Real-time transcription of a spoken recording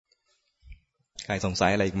ใครสงสั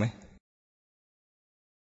ยอะไรอีกไหม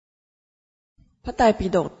พระไตรปิ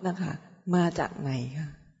ฎกนะคะมาจากไหนคะ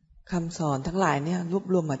คำสอนทั้งหลายเนี่ยรวบ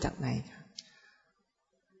รวมมาจากไหนคะ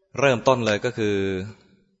เริ่มต้นเลยก็คือ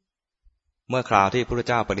เมื่อคราวที่พระพุทธ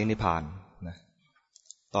เจ้าปรินิพพานนะ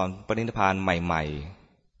ตอนปรินิพพานใหม่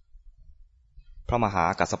ๆพระมหา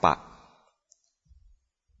กัสสปะ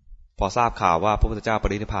พอทราบข่าวว่าพระพุทธเจ้าป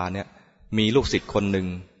รินิพพานเนี่ยมีลูกศิษย์คนหนึ่ง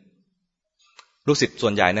ลูกศิษย์ส่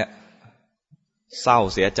วนใหญ่เนี่ยเศร้า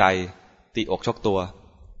เสียใจตีอกชกตัว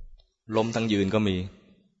ล้มทั้งยืนก็มี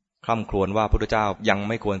คร่ำครวญว่าพระพุทธเจ้ายัง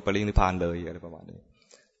ไม่ควรปรินิพพานเลยอะไรประมาณนี้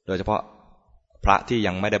โดยเฉพาะพระที่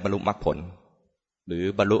ยังไม่ได้บรรลุมรรคผลหรือ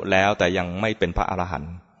บรรลุแล้วแต่ยังไม่เป็นพระอรหัน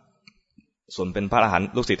ต์ส่วนเป็นพระอรหันต์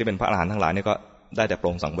ลูกศิษย์ที่เป็นพระอรหันต์ทั้งหลายนี่ก็ได้แต่ปร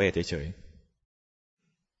งสังเวชเฉย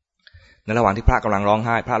ๆในระหว่างที่พระกำลังร้องไ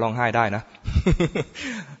ห้พระร้องไห้ได้นะ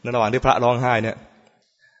ในระหว่างที่พระร้องไห้เนี่ย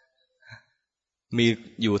มี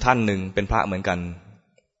อยู่ท่านหนึ่งเป็นพระเหมือนกัน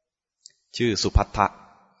ชื่อสุภัททะ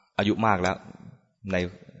อายุมากแล้ว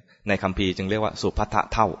ในคัมภีร์จึงเรียกว่าสุภัททะ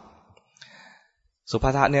เท่าสุภั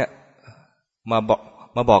ททะเนี่ยม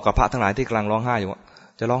าบอกกับพระทั้งหลายที่กำลังร้องไห้อยู่ว่า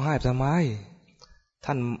จะร้องไห้ทำไม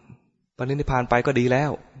ท่านปรินิพพานไปก็ดีแล้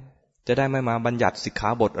วจะได้ไม่มาบัญญัติสิกขา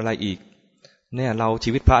บทอะไรอีกเนี่ยเรา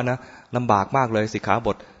ชีวิตพระนะลำบากมากเลยสิกขาบ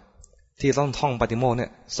ทที่ต้องท่องปาฏิโมกข์เนี่ย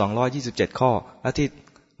227ข้อและที่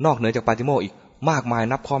นอกเหนือจากปาฏิโมกข์อีกมากมาย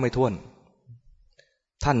นับข้อไม่ถ้วน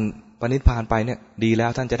ท่านปรินิพพานไปเนี่ยดีแล้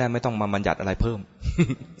วท่านจะได้ไม่ต้องมาบัญญัติอะไรเพิ่ม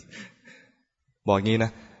บอกงี้น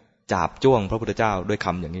ะจาบจ้วงพระพุทธเจ้าด้วยค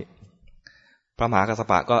ำอย่างนี้พระมหากัสส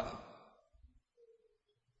ปะก็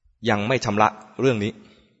ยังไม่ชำระเรื่องนี้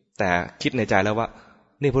แต่คิดในใจแล้วว่า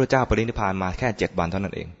นี่พระพุทธเจ้าปรินิพพานมาแค่7 วันเท่า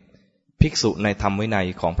นั้นเองภิกษุในธรรมวินัย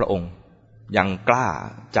ของพระองค์ยังกล้า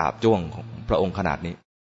จาบจ้วงของพระองค์ขนาดนี้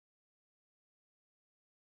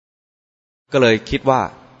ก็เลยคิดว่า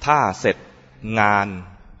ถ้าเสร็จงาน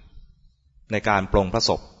ในการปรงพระศ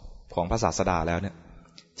พของพระศาสดาแล้วเนี่ย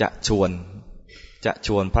จะช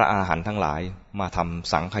วนพระอรหันต์ทั้งหลายมาท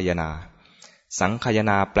ำสังคายนาสังคาย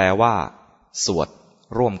นาแปลว่าสวด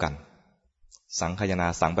ร่วมกันสังคายนา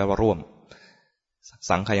สังแปลว่าร่วม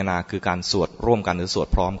สังคายนาคือการสวดร่วมกันหรือสวด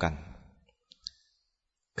พร้อมกัน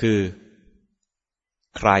คือ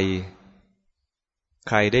ใคร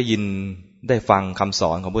ได้ยินได้ฟังคำส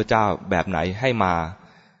อนของพระเจ้าแบบไหนให้ม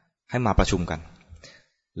าประชุมกัน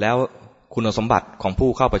แล้วคุณสมบัติของผู้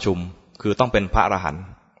เข้าประชุมคือต้องเป็นพระอรหันต์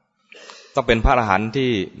ต้องเป็นพระอรหันต์ที่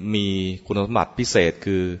มีคุณสมบัติพิเศษ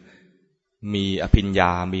คือมีอภิญญ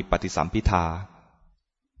ามีปฏิสัมภิทา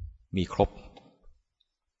มีครบ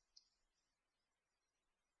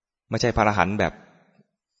ไม่ใช่พระอรหันต์แบบ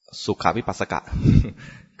สุขวิปัสสกะ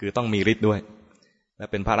คือต้องมีฤทธิ์ด้วยและ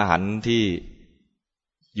เป็นพระอรหันต์ที่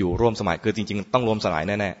อยู่ร่วมสมัยคือจริงๆต้องรวมสมัยแ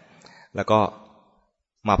น่ๆแล้วก็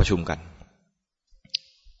มาประชุมกัน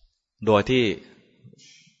โดยที่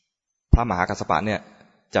พระมหากัสสปะเนี่ย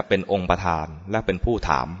จะเป็นองค์ประธานและเป็นผู้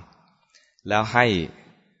ถามแล้วให้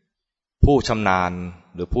ผู้ชำนาญ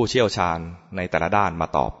หรือผู้เชี่ยวชาญในแต่ละด้านมา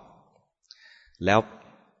ตอบแล้ว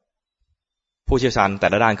ผู้เชี่ยวชาญแต่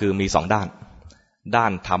ละด้านคือมี2 ด้า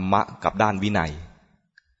นธรรมะกับด้านวินัย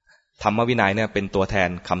ธรรมวินัยเนี่ยเป็นตัวแทน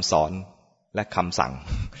คำสอนและคำสั่ง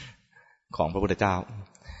ของพระพุทธเจ้า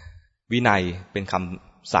วินัยเป็นค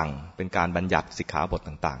ำสั่งเป็นการบัญญัติสิกขาบท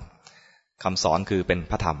ต่างๆคำสอนคือเป็น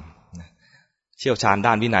พระธรรมเชี่ยวชาญ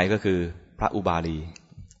ด้านวินัยก็คือพระอุบาลี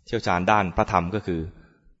เชี่ยวชาญด้านพระธรรมก็คือ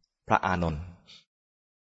พระอานนท์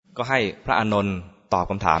ก็ให้พระอานนท์ตอบ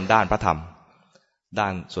คำถามด้านพระธรรม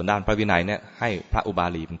ส่วนด้านพระวินัยเนี่ยให้พระอุบา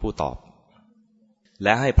ลีเป็นผู้ตอบแล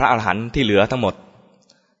ะให้พระอรหันต์ที่เหลือทั้งหมด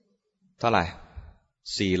เท่าไหร่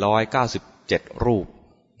497รูป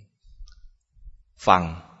ฟัง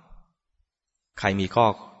ใครมีข้อ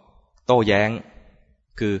โต้แย้ง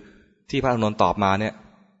คือที่พระอานนท์ตอบมาเนี่ย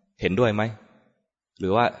เห็นด้วยไหมหรื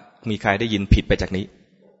อว่ามีใครได้ยินผิดไปจากนี้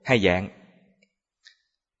ให้แย้ง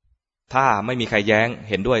ถ้าไม่มีใครแย้ง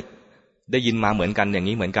เห็นด้วยได้ยินมาเหมือนกันอย่าง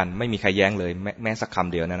นี้เหมือนกันไม่มีใครแย้งเลยแม้สักค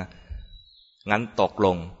ำเดียวนะงั้นตกล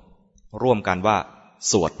งร่วมกันว่า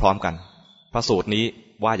สวดพร้อมกันพระสูตรนี้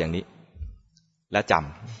ว่าอย่างนี้และจ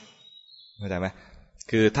ำเข้าใจไหม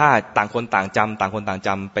คือถ้าต่างคนต่างจำต่างคนต่างจ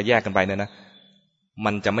ำไปแยกกันไปเนี่ยนะ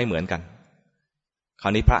มันจะไม่เหมือนกันครา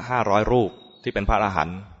วนี้พระ500รูปที่เป็นพระอรหัน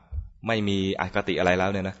ต์ไม่มีอคติอะไรแล้ว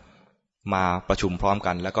เนี่ยนะมาประชุมพร้อม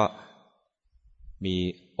กันแล้วก็มี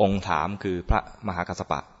องค์ถามคือพระมหากัสส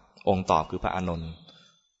ปะองค์ตอบคือพระอานนท์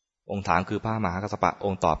องค์ถามคือพระมหากัสสปะอ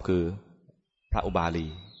งค์ตอบคือพระอุบาลี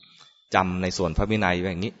จำในส่วนพระวินัยแบ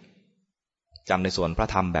บนี้จำในส่วนพระ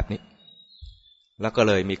ธรรมแบบนี้แล้วก็เ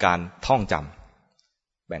ลยมีการท่องจ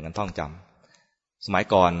ำแบ่งกันท่องจำสมัย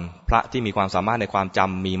ก่อนพระที่มีความสามารถในความจ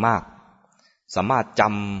ำมีมาก สามารถจ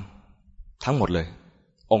ำทั้งหมดเลย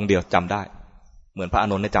องค์เดียวจำได้เหมือนพระอา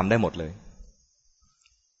นนท์เนี่ยจำได้หมดเลย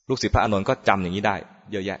ลูกศิษย์พระอานนท์ก็จำอย่างนี้ได้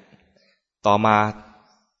เยอะแยะต่อมา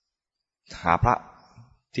หาพระ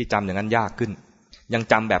ที่จำอย่างนั้นยากขึ้นยัง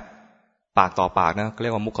จำแบบปากต่อปากนะเรี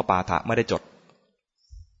ยกว่ามุขปาฐะไม่ได้จด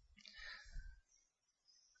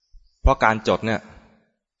เพราะการจดเนี่ย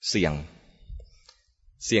เสี่ยง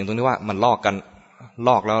ตรงที่ว่ามันลอกกันล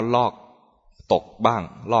อกแล้วลอกตกบ้าง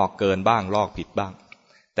ลอกเกินบ้างลอกผิดบ้าง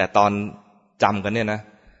แต่ตอนจำกันเนี่ยนะ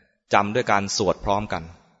จำด้วยการสวดพร้อมกัน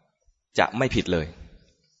จะไม่ผิดเลย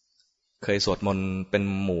เคยสวดมนต์เป็น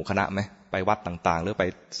หมู่คณะไหมไปวัดต่างๆหรือไป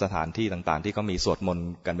สถานที่ต่างๆที่เขามีสวดมนต์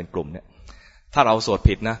กันเป็นกลุ่มเนี่ยถ้าเราสวด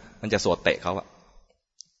ผิดนะมันจะสวดเตะเขาอะ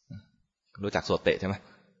รู้จักสวดเตะใช่ไหม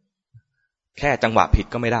แค่จังหวะผิด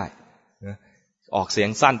ก็ไม่ได้ออกเสียง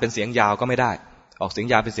สั้นเป็นเสียงยาวก็ไม่ได้ออกเสียง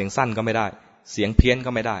ยาวเป็นเสียงสั้นก็ไม่ได้เสียงเพี้ยน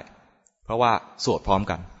ก็ไม่ได้เพราะว่าสวดพร้อม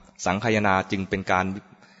กันสังคายนาจึงเป็นการ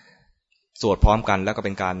สวดพร้อมกันแล้วก็เ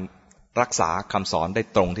ป็นการรักษาคำสอนได้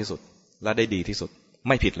ตรงที่สุดและได้ดีที่สุดไ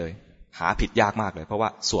ม่ผิดเลยหาผิดยากมากเลยเพราะว่า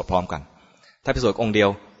สวดพร้อมกันถ้าไปสวดองค์เดียว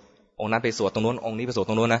องค์นั้นไปสวดตรงนู้นองค์นี้ไปสวด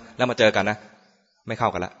ตรงนู้นนะแล้วมาเจอกันนะไม่เข้า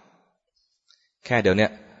กันละแค่เดี๋ยวนี้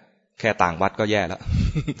แค่ต่างวัดก็แย่แล้ว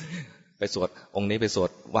ไปสวดองค์นี้ไปสวด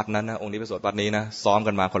วัดนั้นนะองค์นี้ไปสวดวัดนี้นะซ้อม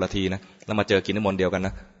กันมาคนละทีนะแล้วมาเจอกินน้ำมนต์เดียวกันน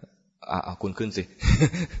ะคุณขึ้นสิ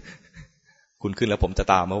คุณขึ้นแล้วผมจะ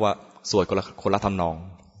ตามเพราะว่าสวดคนละทำนอง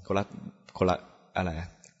คนละอะไร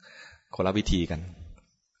คนละวิธีกัน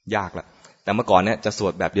ยากละแต่เมื่อก่อนเนี่ยจะสว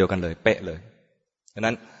ดแบบเดียวกันเลยเป๊ะเลยดัง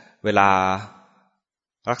นั้นเวลา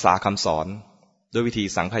รักษาคำสอนด้วยวิธี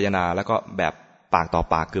สังคายนาแล้วก็แบบปากต่อ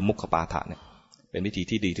ปากคือมุขปาฐะเนี่ยเป็นวิธี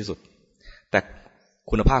ที่ดีที่สุดแต่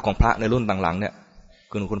คุณภาพของพระในรุ่นหลังๆเนี่ย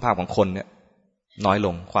คุณภาพของคนเนี่ยน้อยล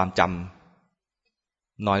งความจ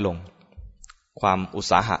ำน้อยลงความอุต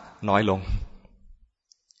สาหะน้อยลง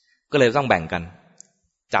ก็เลยต้องแบ่งกัน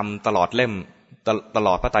จำตลอดเล่มตล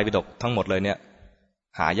อดพระไตรปิฎกทั้งหมดเลยเนี่ย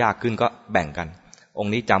หายากขึ้นก็แบ่งกันอง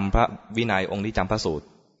ค์นี้จำพระวินัยองค์นี้จำพระสูตร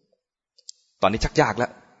ตอนนี้ชักยากแล้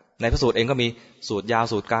วในพระสูตรเองก็มีสูตรยาว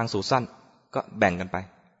สูตรกลางสูตรสั้นก็แบ่งกันไป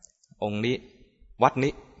องค์นี้วัด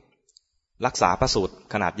นี้รักษาพระสูตร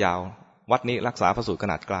ขนาดยาววัดนี้รักษาพระสูตรข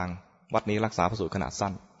นาดกลางวัดนี้รักษาพระสูตรขนาดสั้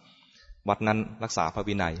นวัดนั้นรักษาพระ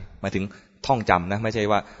วินัยหมายถึงท่องจำนะไม่ใช่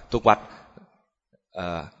ว่าทุกวัด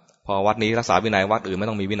พอวัดนี้รักษาวินัยวัดอื่นไม่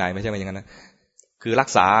ต้องมีวินัยไม่ใช่อย่างนั้นนะคือรัก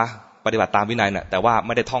ษาปฏิบัติตามวินัยน่ะแต่ว่าไ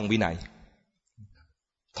ม่ได้ท่องวินัย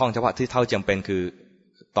ท่องเฉพาะที่เท่าจำเป็นคือ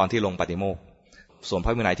ตอนที่ลงปฏิโมกข์ส่วนพร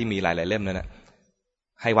ะวินัยที่มีหลายๆเล่มนั่นนะ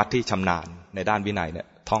ให้วัดที่ชำนาญในด้านวินัยเนี่ย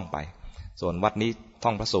ท่องไปส่วนวัดนี้ท่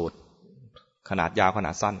องพระสูตรขนาดยาวขน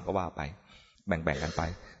าดสั้นก็ว่าไปแบ่งกันไป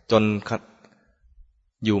จน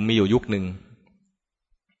มีอยู่ยุคหนึ่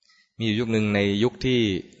งในยุคที่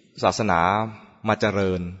ศาสนามาเจ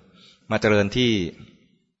ริญที่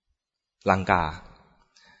ลังกา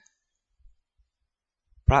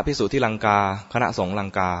พระภิกษุที่ลังกาคณะสงฆ์ลัง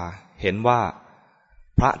กาเห็นว่า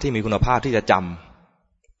พระที่มีคุณภาพที่จะจ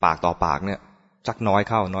ำปากต่อปากเนี่ยจักน้อย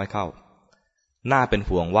เข้าน่าเป็น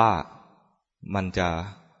ห่วงว่ามันจะ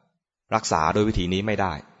รักษาโดยวิธีนี้ไม่ไ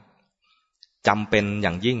ด้จำเป็นอ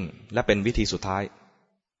ย่างยิ่งและเป็นวิธีสุดท้าย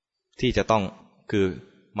ที่จะต้องคือ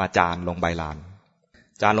มาจารลงใบลาน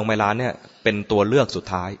เนี่ยเป็นตัวเลือกสุด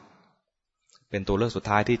ท้า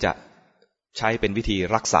ยที่จะใช้เป็นวิธี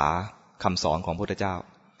รักษาคำสอนของพระพุทธเจ้า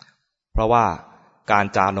เพราะว่าการ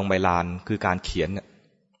จารลงใบลานคือการเขียน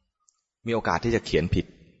มีโอกาสที่จะเขียนผิด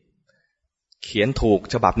เขียนถูก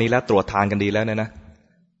ฉบับนี้แล้วตรวจทานกันดีแล้วเนี่ยนะ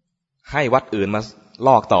ให้วัดอื่นมาล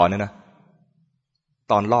อกต่อเนี่ยนะ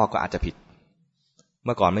ตอนลอกก็อาจจะผิดเ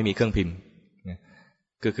มื่อก่อนไม่มีเครื่องพิมพ์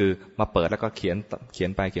ก็คือมาเปิดแล้วก็เขียน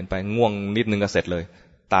ไปง่วงนิดนึงก็เสร็จเลย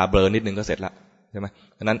ตาเบลอนิดนึงก็เสร็จแล้วใช่ไหม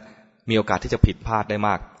ดังนั้นมีโอกาสที่จะผิดพลาดได้ม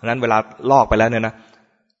ากดังนั้นเวลาลอกไปแล้วเนี่ยนะ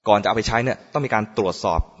ก่อนจะเอาไปใช้เนี่ยต้องมีการตรวจส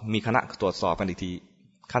อบมีคณะตรวจสอบกันอีกที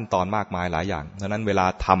ขั้นตอนมากมายหลายอย่างดังนั้นเวลา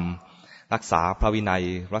ทำรักษาพระวินัย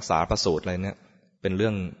รักษาพระสูตรอะไรเนี่ยเป็นเรื่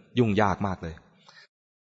องยุ่งยากมากเลย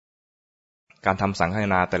การทำสังฆ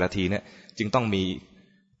นาแต่ละทีเนี่ยจึงต้องมี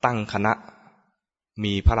ตั้งคณะ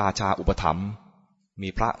มีพระราชาอุปถัมภ์มี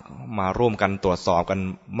พระมาร่วมกันตรวจสอบกัน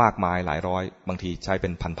มากมายหลายร้อยบางทีใช้เป็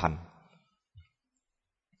นพัน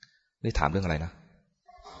นี่ถามเรื่องอะไรนะ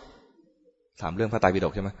ถามเรื่องพระไตรปิฎ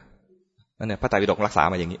กใช่ไหมนั่นเนี่ยพระไตรปิฎกรักษา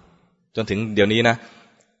มาอย่างนี้จนถึงเดี๋ยวนี้นะ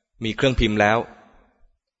มีเครื่องพิมพ์แล้ว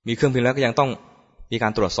ก็ยังต้องมีกา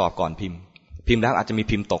รตรวจสอบก่อนพิมพ์แล้วอาจจะมี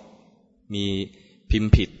พิมพ์ตกมีพิมพ์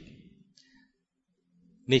ผิด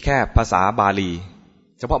นี่แค่ภาษาบาลี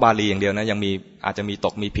เฉพาะบาลีอย่างเดียวนะยังมีอาจจะมีต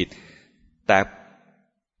กมีผิดแต่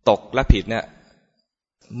ตกและผิดเนี่ย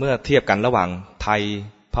เมื่อเทียบกันระหว่างไทย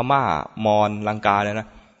พม่ามอญลังกาเนี่ยนะ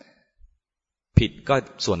ผิดก็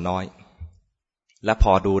ส่วนน้อยและพ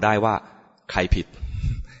อดูได้ว่าใครผิด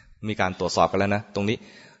มีการตรวจสอบกันแล้วนะตรงนี้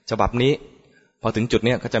ฉบับนี้พอถึงจุดเ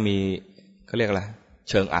นี้ยก็จะมีเขาเรียกอะไร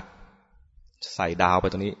เชิงอัดใส่ดาวไป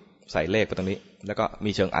ตรงนี้ใส่เลขไปตรงนี้แล้วก็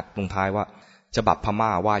มีเชิงอัดตรงท้ายว่าฉบับพม่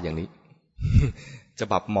าว่าอย่างนี้ ฉ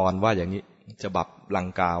บับมอญว่าอย่างนี้ฉบับลัง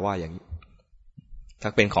กาว่าอย่างนี้ถ้า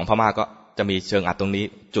เป็นของพม่าก็จะมีเชิงอัดตรงนี้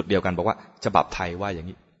จุดเดียวกันบอกว่าฉบับไทยว่าอย่าง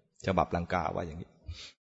นี้ฉบับลังกาว่าอย่างนี้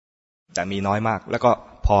แต่มีน้อยมากแล้วก็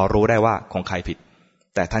พอรู้ได้ว่าของใครผิด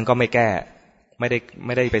แต่ท่านก็ไม่แก้ไม่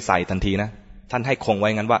ได้ไปใส่ทันทีนะท่านให้คงไว้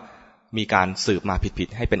งั้นว่ามีการสืบมาผิด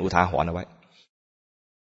ให้เป็นอุทาหรณ์เอาไว้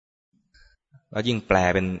แล้วยิ่งแปล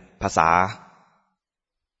เป็นภาษา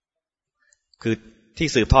คือที่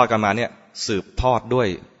สืบทอดกันมาเนี่ยสืบทอดด้วย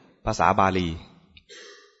ภาษาบาลี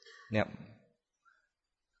เนี่ย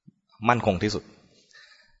มั่นคงที่สุด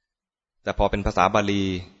แต่พอเป็นภาษาบาลี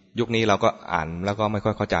ยุคนี้เราก็อ่านแล้วก็ไม่ค่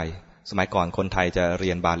อยเข้าใจสมัยก่อนคนไทยจะเรี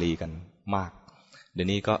ยนบาลีกันมากเดี๋ยว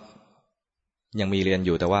นี้ก็ยังมีเรียนอ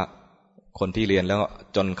ยู่แต่ว่าคนที่เรียนแล้ว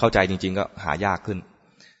จนเข้าใจจริงๆก็หายากขึ้น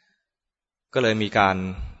ก็เลยมีการ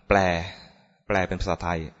แปลเป็นภาษาไท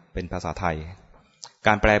ยก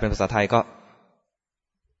ารแปลเป็นภาษาไทยก็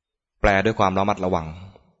แปลด้วยความระมัดระวัง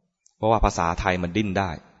เพราะว่าภาษาไทยมันดิ้นได้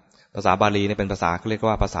ภาษาบาลีเนี่ยเป็นภาษาเรียก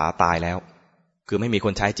ว่าภาษาตายแล้วคือไม่มีค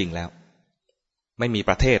นใช้จริงแล้วไม่มี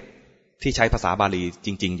ประเทศที่ใช้ภาษาบาลีจ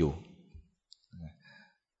ริงๆอยู่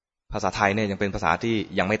ภาษาไทยเนี่ยยังเป็นภาษาที่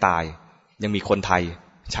ยังไม่ตายยังมีคนไทย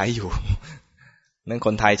ใช้อยู่นั่นค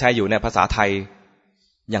นไทยใช้อยู่เนี่ยภาษาไทย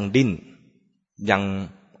ยังดิ้นยัง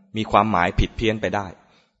มีความหมายผิดเพี้ยนไปได้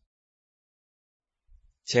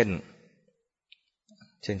เช่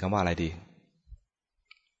นคำว่าอะไรดี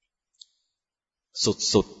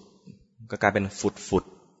สุดก็กลายเป็นฝุด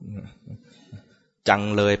จัง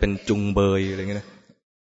เลยเป็นจุงเบยอะไรเงี้ยนะ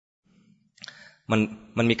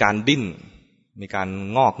มันมีการดิ้นมีการ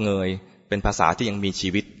งอกเงยเป็นภาษาที่ยังมีชี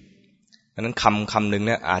วิตดังนั้นคำหนึ่งเ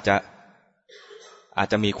นี่ยอาจ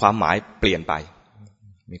จะมีความหมายเปลี่ยนไป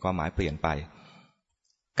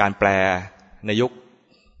การแปลในยุค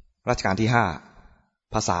รัชกาลที่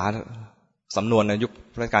5ภาษาสำนวนในยุค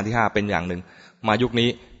รัชกาลที่5เป็นอย่างหนึ่งมายุคนี้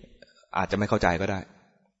อาจจะไม่เข้าใจก็ได้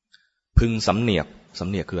พึงสำเนียก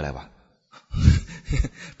คืออะไรวะ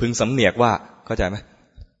พึงสำเนียกว่าเข้าใจไหม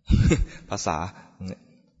ภาษา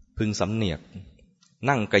พึงสำเนียก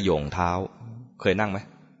นั่งกระโยงเท้าเคยนั่งไหม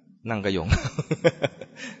นั่งกระโยง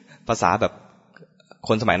ภาษาแบบค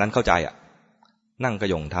นสมัยนั้นเข้าใจอ่ะนั่งกระ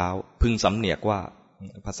โยงเท้าพึงสำเนียกว่า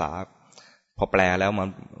ภาษาพอแปลแล้วมัน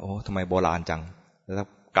โอ้ทำไมโบราณจังแล้ว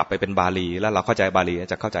กลับไปเป็นบาลีแล้วเราเข้าใจบาลี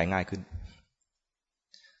จะเข้าใจง่ายขึ้น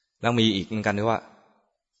แล้วมีอีกเหมือนกันด้วยว่า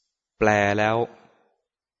แปลแล้ว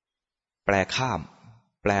แปลข้าม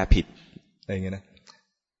แปลผิดอะไรอย่างเงี้ยนะ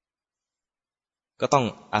ก็ต้อง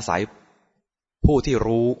อาศัยผู้ที่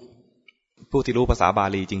รู้ภาษาบา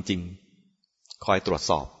ลีจริงๆคอยตรวจ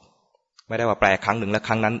สอบไม่ได้ว่าแปลครั้งหนึ่งแล้วค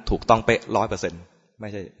รั้งนั้นถูกต้องเป๊ะ 100% ไม่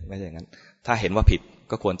ใช่อย่างนั้นถ้าเห็นว่าผิด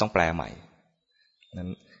ก็ควรต้องแปลใหม่นั้น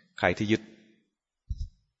ใครที่ยึด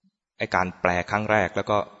ไอ้การแปลครั้งแรกแล้ว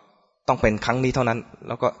ก็ต้องเป็นครั้งนี้เท่านั้นแ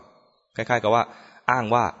ล้วก็คล้ายๆกับว่าอ้าง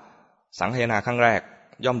ว่าสังคายนาครั้งแรก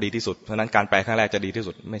ย่อมดีที่สุดเพราะนั้นการแปลครั้งแรกจะดีที่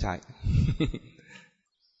สุดไม่ใช่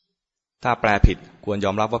ถ้าแปลผิดควรย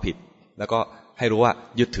อมรับว่าผิดแล้วก็ให้รู้ว่า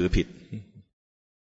ยึดถือผิด